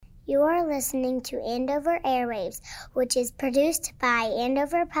You are listening to Andover Airwaves, which is produced by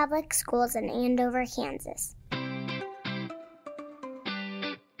Andover Public Schools in Andover, Kansas.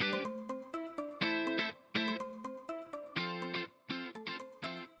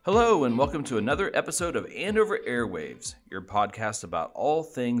 Hello, and welcome to another episode of Andover Airwaves, your podcast about all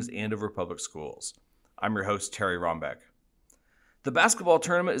things Andover Public Schools. I'm your host, Terry Rombeck. The basketball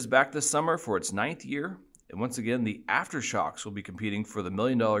tournament is back this summer for its 9th year, and once again, the Aftershocks will be competing for the $1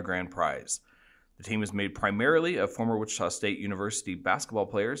 million grand prize. The team is made primarily of former Wichita State University basketball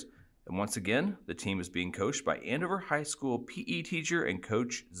players, and once again, the team is being coached by Andover High School PE teacher and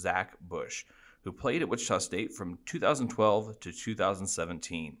coach Zach Bush, who played at Wichita State from 2012 to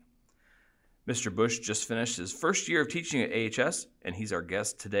 2017. Mr. Bush just finished his first year of teaching at AHS, and he's our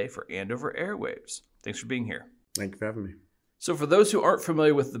guest today for Andover Airwaves. Thanks for being here. Thank you for having me. So for those who aren't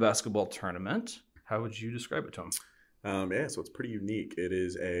familiar with the basketball tournament, how would you describe it to them? So it's pretty unique. It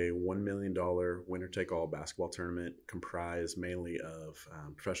is a $1 million winner-take-all basketball tournament comprised mainly of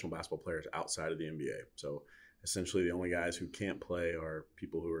professional basketball players outside of the NBA. So essentially the only guys who can't play are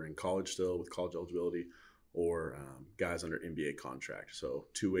people who are in college still with college eligibility or guys under NBA contract. So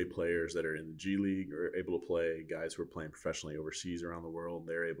two-way players that are in the G League are able to play. Guys who are playing professionally overseas around the world,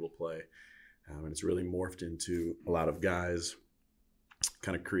 they're able to play. And it's really morphed into a lot of guys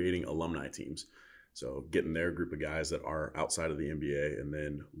kind of creating alumni teams. So getting their group of guys that are outside of the NBA and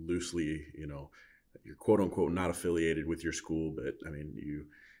then loosely, you're quote unquote not affiliated with your school, but I mean,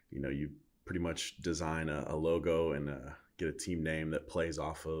 you pretty much design a logo and get a team name that plays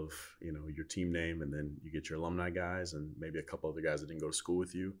off of, your team name. And then you get your alumni guys and maybe a couple other guys that didn't go to school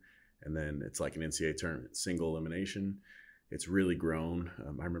with you. And then it's like an NCAA tournament, single elimination. It's really grown.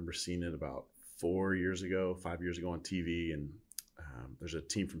 I remember seeing it about 5 years ago on TV. And there's a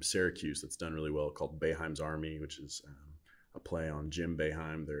team from Syracuse that's done really well called Boeheim's Army, which is a play on Jim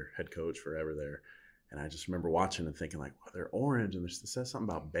Boeheim, their head coach forever there. And I just remember watching and thinking like, well, they're orange and it says something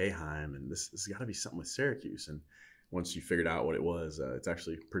about Boeheim and this has got to be something with Syracuse. And once you figured out what it was, it's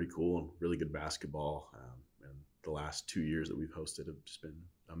actually pretty cool and really good basketball. And the last 2 years that we've hosted have just been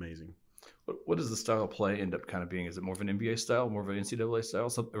amazing. What does the style of play end up kind of being? Is it more of an NBA style, more of an NCAA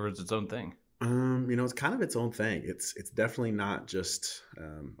style, or is it its own thing? It's kind of its own thing. It's definitely not just,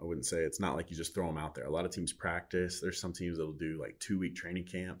 I wouldn't say it's not like you just throw them out there. A lot of teams practice. There's some teams that will do like 2-week training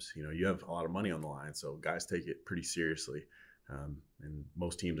camps. You have a lot of money on the line, so guys take it pretty seriously. And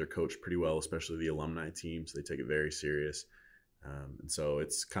most teams are coached pretty well, especially the alumni teams. They take it very serious. And so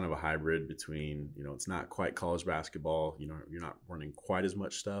it's kind of a hybrid between, it's not quite college basketball. You're not running quite as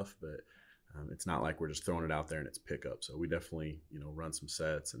much stuff, but it's not like we're just throwing it out there and it's pickup. So we definitely, run some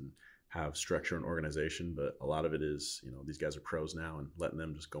sets and have structure and organization, but a lot of it is, these guys are pros now and letting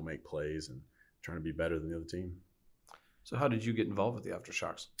them just go make plays and trying to be better than the other team. So how did you get involved with the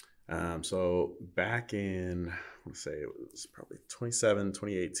Aftershocks? So back in, let's say it was probably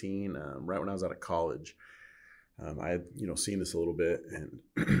 2018, right when I was out of college, I had, seen this a little bit and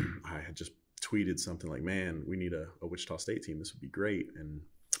I had just tweeted something like, man, we need a Wichita State team. This would be great. And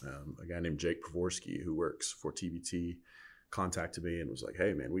a guy named Jake Pravorsky, who works for TBT, contacted me and was like,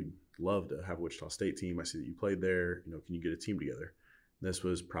 hey man, we'd love to have a Wichita State team. I see that you played there. Can you get a team together? This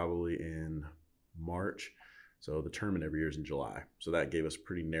was probably in March. So the tournament every year is in July. So that gave us a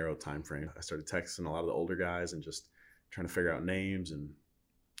pretty narrow time frame. I started texting a lot of the older guys and just trying to figure out names. And,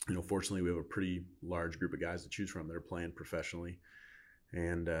 fortunately we have a pretty large group of guys to choose from that are playing professionally.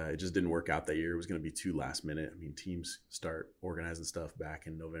 And it just didn't work out that year. It was going to be too last minute. I mean, teams start organizing stuff back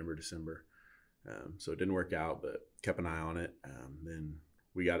in November, December. So it didn't work out, but kept an eye on it. Then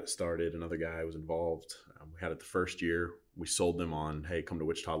we got it started. Another guy was involved. We had it the first year. We sold them on, hey, come to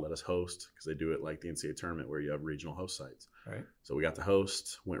Wichita, let us host, because they do it like the NCAA tournament where you have regional host sites. Right. So we got to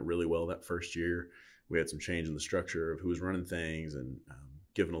host, went really well that first year. We had some change in the structure of who was running things and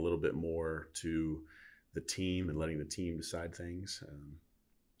giving a little bit more to the team and letting the team decide things.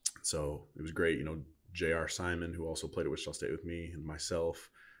 So it was great. J.R. Simon, who also played at Wichita State with me, and myself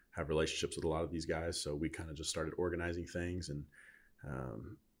have relationships with a lot of these guys. So we kind of just started organizing things. And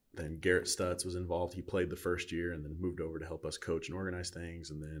then Garrett Stutz was involved. He played the first year and then moved over to help us coach and organize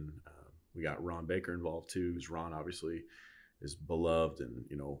things. And then we got Ron Baker involved too, because Ron obviously is beloved and,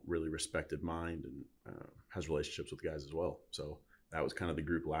 really respected mind and has relationships with guys as well. So that was kind of the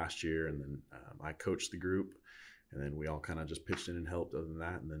group last year. And then I coached the group. And then we all kind of just pitched in and helped other than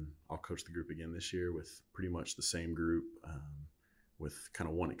that. And then I'll coach the group again this year with pretty much the same group, with kind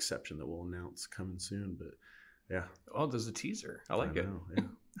of one exception that we'll announce coming soon. But yeah. Oh, there's a teaser. I like it. Yeah.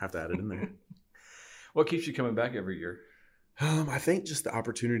 Have to add it in there. What keeps you coming back every year? I think just the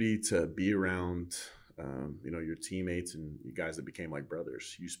opportunity to be around your teammates and you guys that became like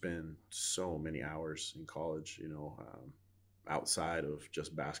brothers. You spend so many hours in college, outside of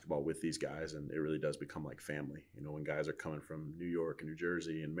just basketball with these guys, and it really does become like family. When guys are coming from New York and New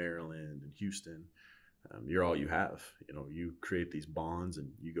Jersey and Maryland and Houston, you're all you have. You create these bonds, and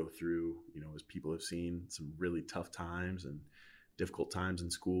you go through, as people have seen, some really tough times and difficult times in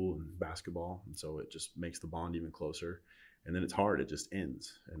school and basketball, and so it just makes the bond even closer. And then it's hard; it just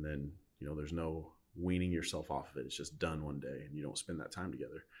ends, and then there's no weaning yourself off of it. It's just done one day, and you don't spend that time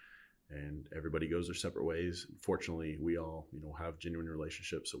together. And everybody goes their separate ways. Fortunately, we all, have genuine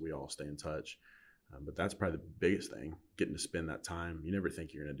relationships, so we all stay in touch. But that's probably the biggest thing, getting to spend that time. You never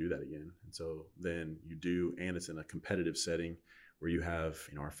think you're going to do that again. And so then you do, and it's in a competitive setting where you have,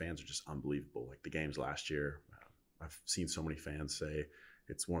 our fans are just unbelievable. Like the games last year, I've seen so many fans say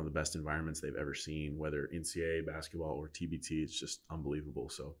it's one of the best environments they've ever seen, whether NCAA basketball or TBT. It's just unbelievable.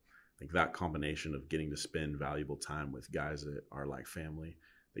 So I think that combination of getting to spend valuable time with guys that are like family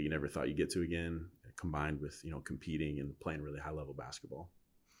that you never thought you'd get to again, combined with, competing and playing really high level basketball.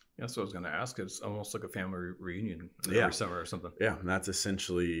 Yeah, so I was going to ask, it's almost like a family reunion every summer or something. Yeah, and that's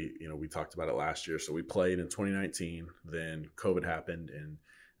essentially, we talked about it last year. So we played in 2019, then COVID happened, and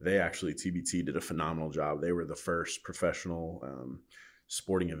they actually, TBT did a phenomenal job. They were the first professional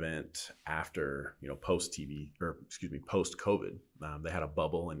sporting event after, post COVID. They had a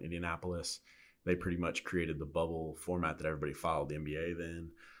bubble in Indianapolis. They pretty much created the bubble format that everybody followed. The NBA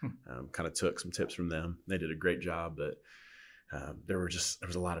then kind of took some tips from them. They did a great job, but there was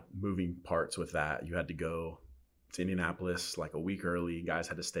a lot of moving parts with that. You had to go to Indianapolis like a week early. Guys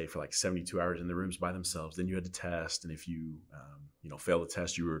had to stay for like 72 hours in the rooms by themselves. Then you had to test, and if you failed the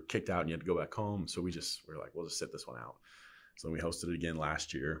test, you were kicked out and you had to go back home. So we were like, we'll just sit this one out. So then we hosted it again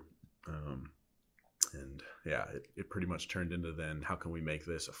last year. And yeah, it pretty much turned into then how can we make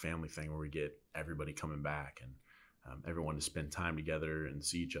this a family thing where we get everybody coming back and everyone to spend time together and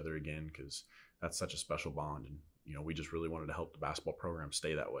see each other again, because that's such a special bond. And, we just really wanted to help the basketball program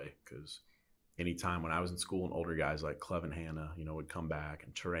stay that way, because anytime when I was in school and older guys like Clevin Hanna, would come back,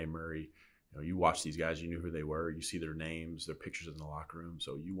 and Teray Murray, you watch these guys, you knew who they were, you see their names, their pictures in the locker room,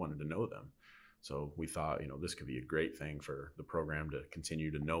 so you wanted to know them. So we thought, this could be a great thing for the program to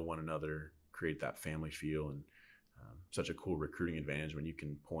continue to know one another, create that family feel, and such a cool recruiting advantage when you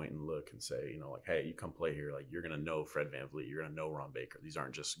can point and look and say, like, hey, you come play here, like you're going to know Fred VanVleet, you're going to know Ron Baker. These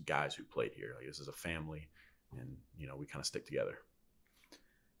aren't just guys who played here. Like this is a family, and we kind of stick together.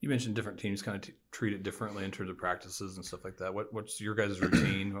 You mentioned different teams kind of treat it differently in terms of practices and stuff like that. What's your guys'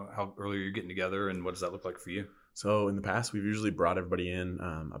 routine? How early are you getting together, and what does that look like for you? So in the past, we've usually brought everybody in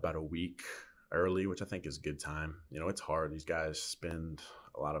about a week early, which I think is a good time. It's hard. These guys spend,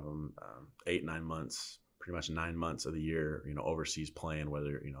 a lot of them, 8-9 months, pretty much 9 months of the year, overseas playing,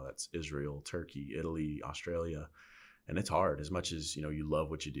 whether, that's Israel, Turkey, Italy, Australia. And it's hard. As much as, you love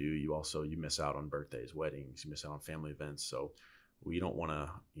what you do, you miss out on birthdays, weddings, you miss out on family events. So we don't want to,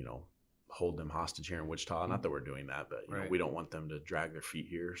 hold them hostage here in Wichita. Not that we're doing that, but right. We don't want them to drag their feet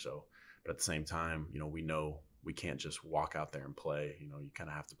here. So, but at the same time, we know we can't just walk out there and play. You kind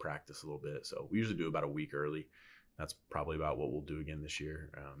of have to practice a little bit. So we usually do about a week early. That's probably about what we'll do again this year.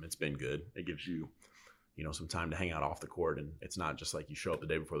 It's been good. It gives you, some time to hang out off the court, and it's not just like you show up the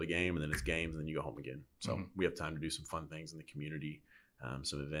day before the game and then it's games and then you go home again. So we have time to do some fun things in the community,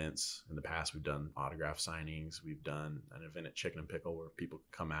 some events. In the past, we've done autograph signings. We've done an event at Chicken and Pickle where people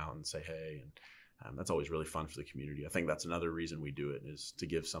come out and say, hey, and that's always really fun for the community. I think that's another reason we do it, is to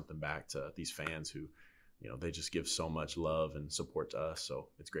give something back to these fans who, they just give so much love and support to us. So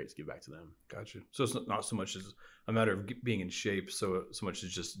it's great to give back to them. Gotcha. So it's not so much as a matter of being in shape, so much as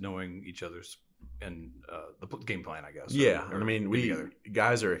just knowing each other's and the game plan, I guess. Yeah. I mean,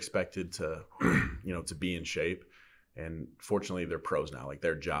 guys are expected to, to be in shape. And fortunately, they're pros now. Like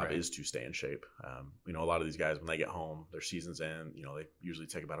their job is to stay in shape. A lot of these guys, when they get home, their season's end, they usually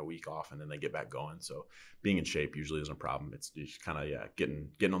take about a week off and then they get back going. So being in shape usually isn't a problem. It's just kind of,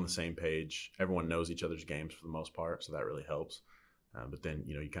 getting on the same page. Everyone knows each other's games for the most part, so that really helps. But then,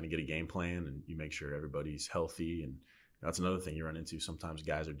 you kind of get a game plan and you make sure everybody's healthy. And that's another thing you run into. Sometimes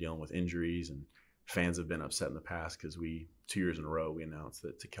guys are dealing with injuries, and fans have been upset in the past because 2 years in a row, we announced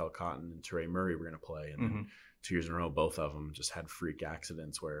that Takel Cotton and Teray Murray were going to play. And then 2 years in a row, both of them just had freak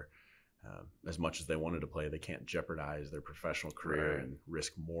accidents where as much as they wanted to play, they can't jeopardize their professional career and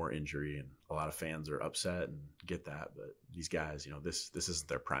risk more injury. And a lot of fans are upset and get that. But these guys, this isn't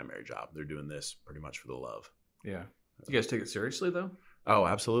their primary job. They're doing this pretty much for the love. Yeah. You guys take it seriously, though? Oh,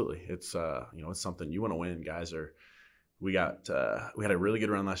 absolutely. It's, it's something you want to win. Guys are we had a really good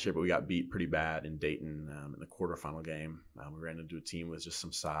run last year, but we got beat pretty bad in Dayton in the quarterfinal game. We ran into a team with just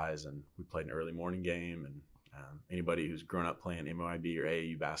some size, and we played an early morning game. And anybody who's grown up playing MOIB or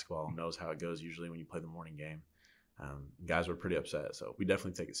AAU basketball knows how it goes usually when you play the morning game. Guys were pretty upset, so we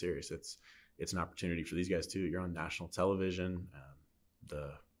definitely take it serious. It's an opportunity for these guys too. You're on national television.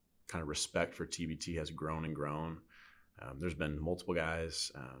 The kind of respect for TBT has grown and grown. There's been multiple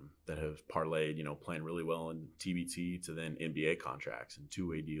guys that have parlayed, playing really well in TBT to then NBA contracts and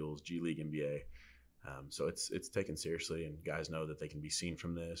two-way deals, G League, NBA. So it's taken seriously, and guys know that they can be seen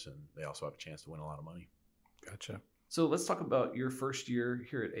from this, and they also have a chance to win a lot of money. Gotcha. So let's talk about your first year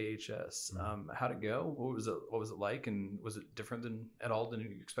here at AHS. How'd it go? What was it like? And was it different than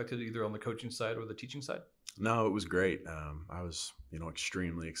you expected, either on the coaching side or the teaching side? No, it was great. I was,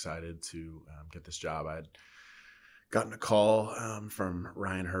 extremely excited to get this job. I had gotten a call from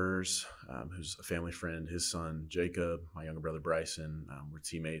Ryan Hers, who's a family friend. His son, Jacob, my younger brother, Bryson, were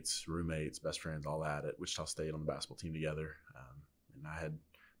teammates, roommates, best friends, all that at Wichita State on the basketball team together. And I had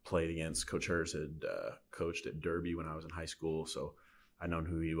played against Coach Hers, had coached at Derby when I was in high school. So I known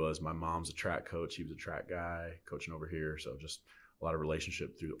who he was. My mom's a track coach. He was a track guy coaching over here. So just a lot of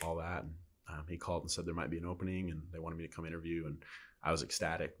relationship through all that. And he called and said there might be an opening, and they wanted me to come interview. And I was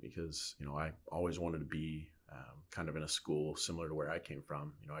ecstatic because, I always wanted to be kind of in a school similar to where I came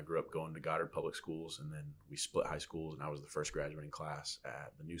from. I grew up going to Goddard Public Schools, and then we split high schools, and I was the first graduating class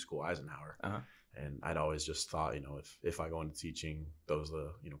at the new school, Eisenhower. And I'd always just thought, if I go into teaching, those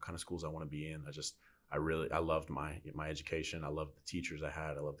are the, kind of schools I want to be in. I loved my education. I loved the teachers I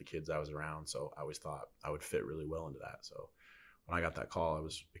had. I loved the kids I was around. So I always thought I would fit really well into that. So when I got that call, I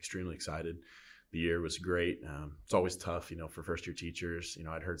was extremely excited. The year was great. It's always tough, for first-year teachers.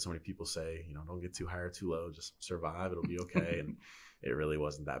 I'd heard so many people say, don't get too high or too low, just survive, it'll be okay. And it really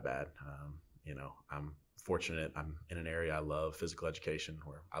wasn't that bad. I'm fortunate. I'm in an area I love, physical education,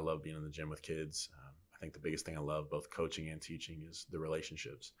 where I love being in the gym with kids. I think the biggest thing I love, both coaching and teaching, is the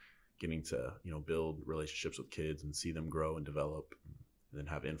relationships. Getting to, build relationships with kids and see them grow and develop, and then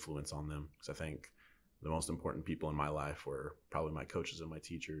have influence on them. Because I think the most important people in my life were probably my coaches and my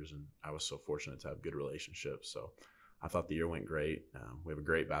teachers, and I was so fortunate to have good relationships. So I thought the year went great. We have a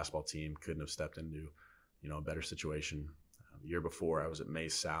great basketball team. Couldn't have stepped into, a better situation. The year before, I was at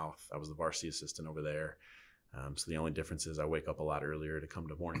Mays South. I was the varsity assistant over there. So the only difference is I wake up a lot earlier to come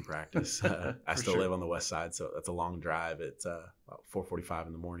to morning practice. I still live on the west side, so that's a long drive. It's about 4:45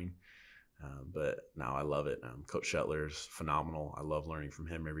 in the morning. But now I love it. Coach Shetler's phenomenal. I love learning from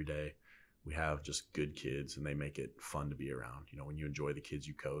him every day. We have just good kids, and they make it fun to be around. When you enjoy the kids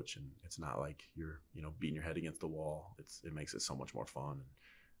you coach, and it's not like you're, beating your head against the wall. It makes it so much more fun. And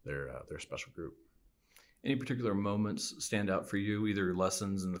they're a special group. Any particular moments stand out for you, either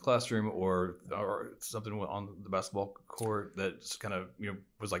lessons in the classroom or something on the basketball court that kind of,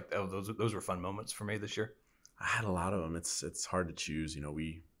 was like, oh, those were fun moments for me this year? I had a lot of them. It's hard to choose.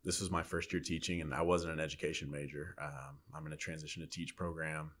 This was my first year teaching, and I wasn't an education major. I'm in a transition to teach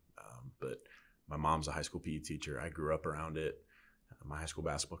program. But my mom's a high school PE teacher. I grew up around it. My high school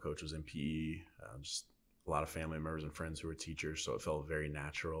basketball coach was in PE. Just a lot of family members and friends who were teachers, so it felt very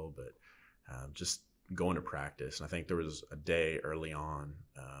natural. But just going to practice, and I think there was a day early on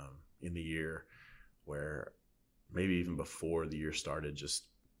in the year where maybe even before the year started, just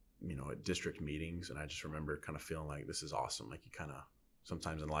at district meetings, and I just remember kind of feeling like this is awesome. Like you kind of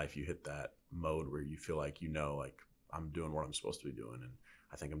sometimes in life you hit that mode where you feel like like I'm doing what I'm supposed to be doing, and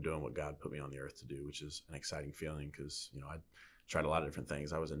I think I'm doing what God put me on the earth to do, which is an exciting feeling because, I tried a lot of different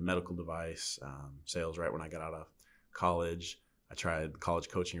things. I was in medical device sales right when I got out of college. I tried the college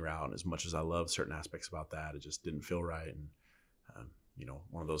coaching route, and as much as I loved certain aspects about that, it just didn't feel right. And,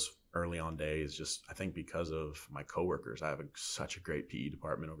 one of those early on days, just I think because of my coworkers, I have such a great PE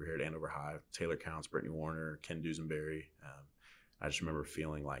department over here at Andover High. Taylor Counts, Brittany Warner, Ken Dusenberry. I just remember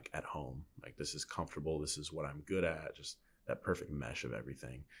feeling like at home, like this is comfortable. This is what I'm good at. Just that perfect mesh of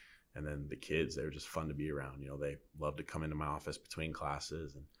everything. And then the kids, they were just fun to be around. They love to come into my office between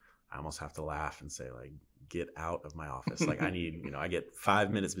classes, and I almost have to laugh and say, like, get out of my office. Like I need, I get 5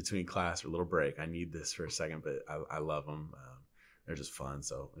 minutes between class or a little break. I need this for a second, but I love them. They're just fun.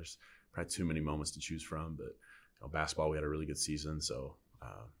 So there's probably too many moments to choose from, but basketball, we had a really good season. So I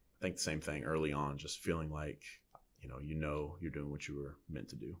think the same thing early on, just feeling like, you're doing what you were meant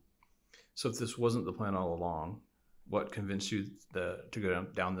to do. So if this wasn't the plan all along, what convinced you to go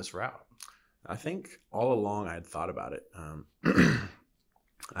down this route? I think all along I had thought about it.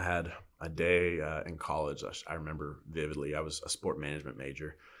 I had a day in college. I remember vividly. I was a sport management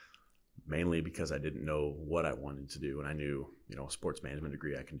major, mainly because I didn't know what I wanted to do. And I knew, sports management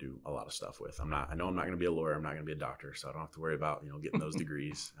degree, I can do a lot of stuff with. I know I'm not going to be a lawyer. I'm not going to be a doctor. So I don't have to worry about, getting those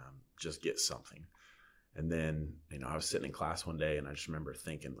degrees. Just get something. And then, I was sitting in class one day and I just remember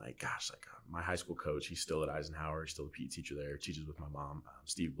thinking my high school coach, he's still at Eisenhower. He's still the PE teacher there, teaches with my mom,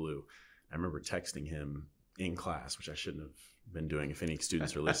 Steve Blue. I remember texting him in class, which I shouldn't have been doing. If any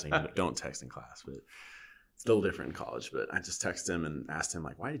students are listening, don't text in class, but it's a little different in college. But I just texted him and asked him,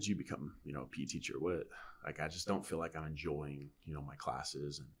 why did you become, a PE teacher? What, I just don't feel like I'm enjoying, my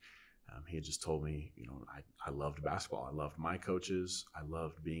classes. And he had just told me, I loved basketball. I loved my coaches. I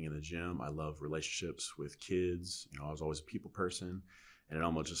loved being in the gym. I loved relationships with kids. I was always a people person. And it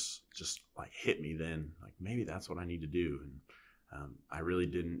almost just hit me then, maybe that's what I need to do. And I really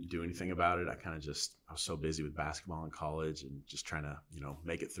didn't do anything about it. I was so busy with basketball in college and just trying to,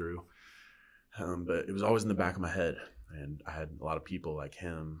 make it through. But it was always in the back of my head. And I had a lot of people like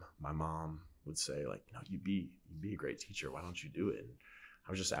him. My mom would say, you'd be a great teacher. Why don't you do it? And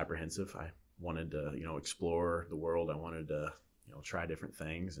I was just apprehensive. I wanted to, explore the world. I wanted to, try different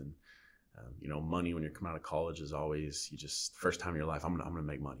things. And, money when you're coming out of college is always, first time in your life, I'm going to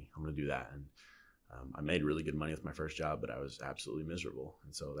make money. I'm going to do that. And I made really good money with my first job, but I was absolutely miserable.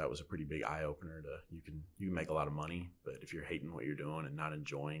 And so that was a pretty big eye opener you can make a lot of money, but if you're hating what you're doing and not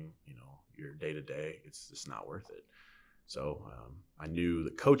enjoying, your day to day, it's just not worth it. So I knew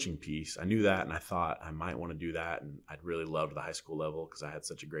the coaching piece. I knew that, and I thought I might want to do that. And I'd really loved the high school level because I had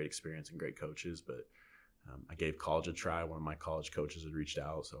such a great experience and great coaches. But I gave college a try. One of my college coaches had reached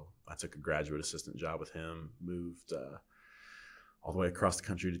out, so I took a graduate assistant job with him. Moved all the way across the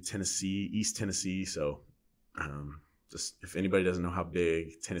country to Tennessee, East Tennessee. So just if anybody doesn't know how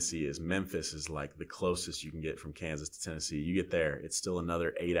big Tennessee is, Memphis is the closest you can get from Kansas to Tennessee. You get there, it's still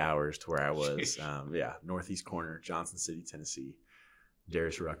another 8 hours to where I was. Northeast corner, Johnson City, Tennessee.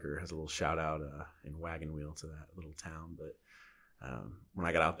 Darius Rucker has a little shout out in Wagon Wheel to that little town. But when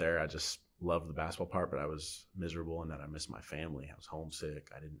I got out there, I just loved the basketball part, but I was miserable in that I missed my family. I was homesick.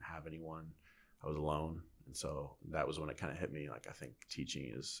 I didn't have anyone. I was alone. And so that was when it kind of hit me. I think teaching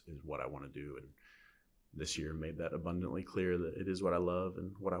is what I want to do. And this year made that abundantly clear that it is what I love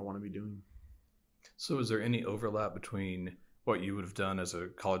and what I want to be doing. So is there any overlap between what you would have done as a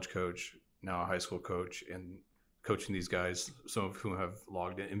college coach, now a high school coach, and coaching these guys, some of whom have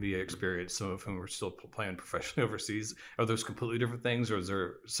logged in NBA experience, some of whom are still playing professionally overseas? Are those completely different things, or is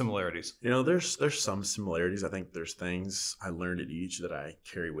there similarities? There's some similarities. I think there's things I learned at each that I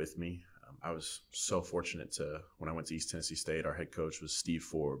carry with me. I was so fortunate when I went to East Tennessee State, our head coach was Steve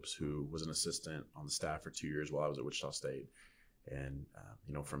Forbes, who was an assistant on the staff for 2 years while I was at Wichita State. And,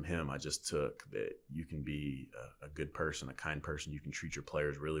 from him, I just took that you can be a good person, a kind person. You can treat your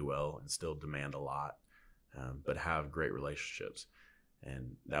players really well and still demand a lot, but have great relationships.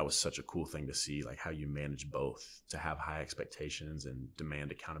 And that was such a cool thing to see, how you manage both, to have high expectations and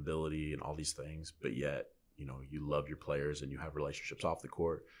demand accountability and all these things, but yet, you love your players and you have relationships off the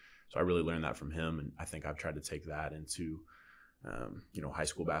court. So I really learned that from him, and I think I've tried to take that into, high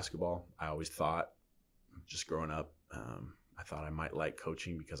school basketball. I always thought, just growing up, I thought I might like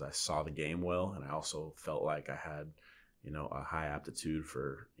coaching because I saw the game well, and I also felt like I had, a high aptitude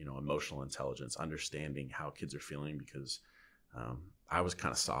for, emotional intelligence, understanding how kids are feeling, because I was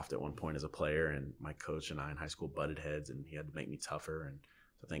kind of soft at one point as a player, and my coach and I in high school butted heads, and he had to make me tougher. And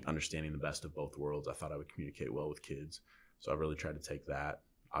so I think understanding the best of both worlds, I thought I would communicate well with kids. So I really tried to take that.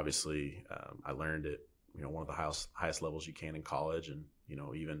 Obviously, I learned at one of the highest levels you can in college, and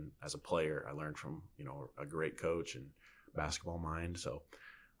even as a player, I learned from a great coach and basketball mind. So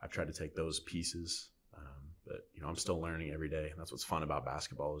I've tried to take those pieces, but I'm still learning every day. And that's what's fun about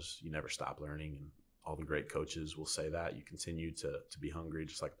basketball is you never stop learning, and all the great coaches will say that you continue to be hungry,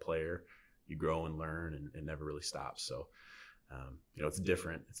 just like a player. You grow and learn, and it never really stops. So it's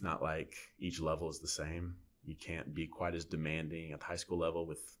different. It's not like each level is the same. You can't be quite as demanding at the high school level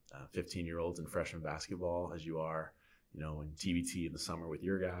with 15-year-olds in freshman basketball as you are, in TBT in the summer with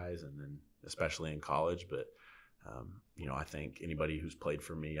your guys, and then especially in college. But, I think anybody who's played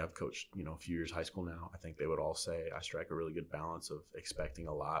for me, I've coached, a few years high school now, I think they would all say I strike a really good balance of expecting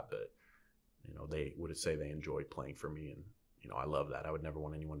a lot, but, they would say they enjoy playing for me. And, I love that. I would never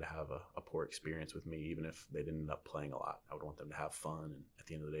want anyone to have a poor experience with me, even if they didn't end up playing a lot. I would want them to have fun. And at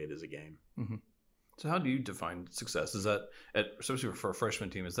the end of the day, it is a game. Mm-hmm. So how do you define success? Is that, especially for a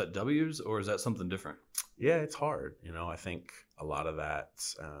freshman team, is that W's or is that something different? Yeah, it's hard. I think a lot of that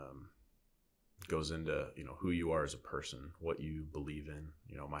goes into, who you are as a person, what you believe in.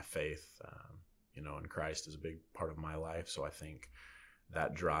 My faith, in Christ is a big part of my life. So I think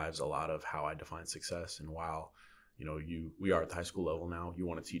that drives a lot of how I define success. And while, we are at the high school level now. You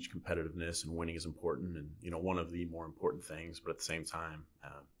want to teach competitiveness, and winning is important, and one of the more important things. But at the same time,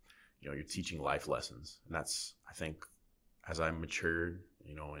 you're teaching life lessons, and that's, I think, as I matured,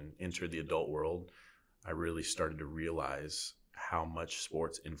 and entered the adult world, I really started to realize how much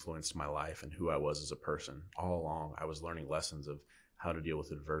sports influenced my life and who I was as a person. All along, I was learning lessons of how to deal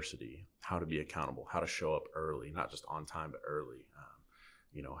with adversity, how to be accountable, how to show up early, not just on time, but early.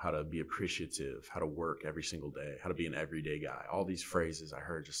 How to be appreciative, how to work every single day, how to be an everyday guy. All these phrases I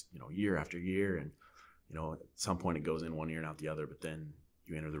heard just, year after year. And, at some point it goes in one ear and out the other, but then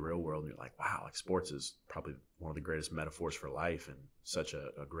you enter the real world and you're like, wow, like sports is probably one of the greatest metaphors for life and such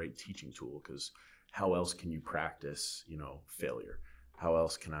a great teaching tool, because how else can you practice, failure? How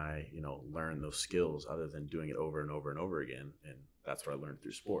else can I, learn those skills other than doing it over and over and over again? And that's what I learned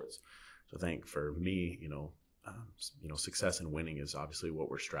through sports. So I think for me, success and winning is obviously what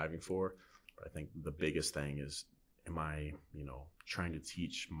we're striving for. But I think the biggest thing is, am I, trying to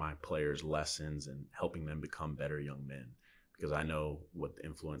teach my players lessons and helping them become better young men? Because I know what the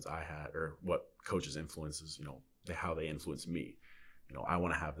influence I had, or what coaches' influences, how they influence me. I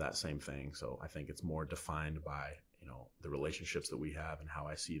want to have that same thing. So I think it's more defined by, the relationships that we have and how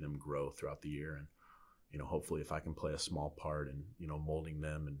I see them grow throughout the year. And, hopefully if I can play a small part in, molding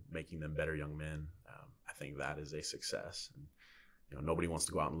them and making them better young men, I think that is a success. And, nobody wants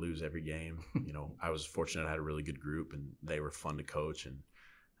to go out and lose every game. I was fortunate I had a really good group and they were fun to coach. And,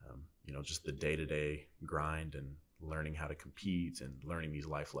 just the day-to-day grind and learning how to compete and learning these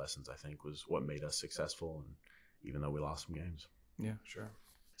life lessons, I think, was what made us successful. And even though we lost some games. Yeah, sure.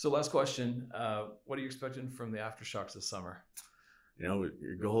 So last question, what are you expecting from the Aftershocks this summer?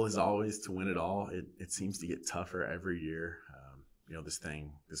 Your goal is always to win it all. It seems to get tougher every year.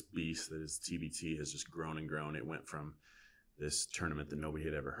 This beast that is TBT has just grown and grown. It went from this tournament that nobody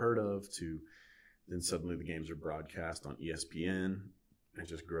had ever heard of to then suddenly the games are broadcast on ESPN. It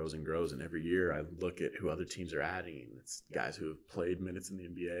just grows and grows. And every year I look at who other teams are adding. It's guys who have played minutes in the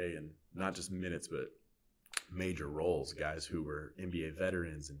NBA, and not just minutes, but major roles, guys who were NBA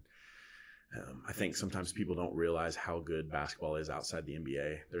veterans. And I think sometimes people don't realize how good basketball is outside the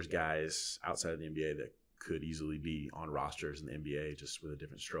NBA. There's guys outside of the NBA that could easily be on rosters in the NBA just with a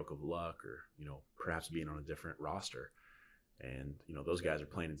different stroke of luck, or, perhaps being on a different roster. And, those guys are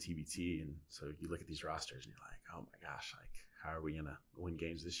playing in TBT. And so you look at these rosters and you're like, oh my gosh, like, how are we going to win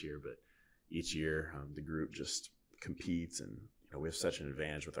games this year? But each year the group just competes, and, we have such an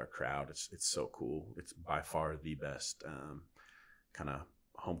advantage with our crowd. It's so cool. It's by far the best kind of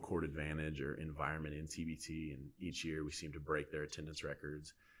home court advantage or environment in TBT. And each year we seem to break their attendance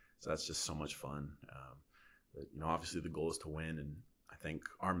records. So that's just so much fun. But, obviously the goal is to win. And I think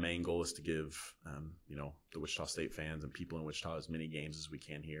our main goal is to give, the Wichita State fans and people in Wichita as many games as we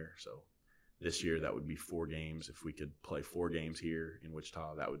can here. So this year that would be 4 games. If we could play 4 games here in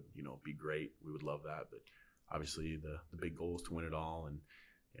Wichita, that would, be great. We would love that. But obviously the big goal is to win it all. And,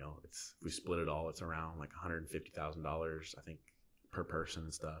 if we split it all, it's around like $150,000, I think, per person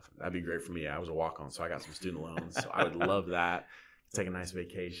and stuff. That'd be great for me. I was a walk-on, so I got some student loans. So I would love that. Take a nice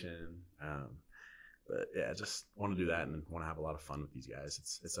vacation. But yeah, I just want to do that and want to have a lot of fun with these guys.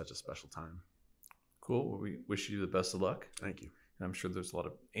 It's such a special time. Cool. Well, we wish you the best of luck. Thank you. And I'm sure there's a lot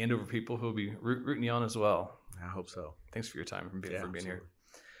of Andover people who will be rooting you on as well. I hope so. Thanks for your time for being absolutely. Here.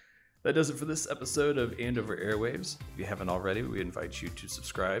 That does it for this episode of Andover Airwaves. If you haven't already, we invite you to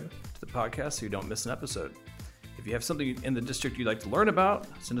subscribe to the podcast so you don't miss an episode. If you have something in the district you'd like to learn about,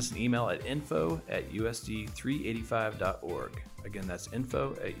 send us an email at info@usd385.org. Again, that's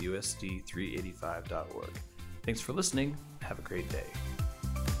info@usd385.org. Thanks for listening. Have a great day.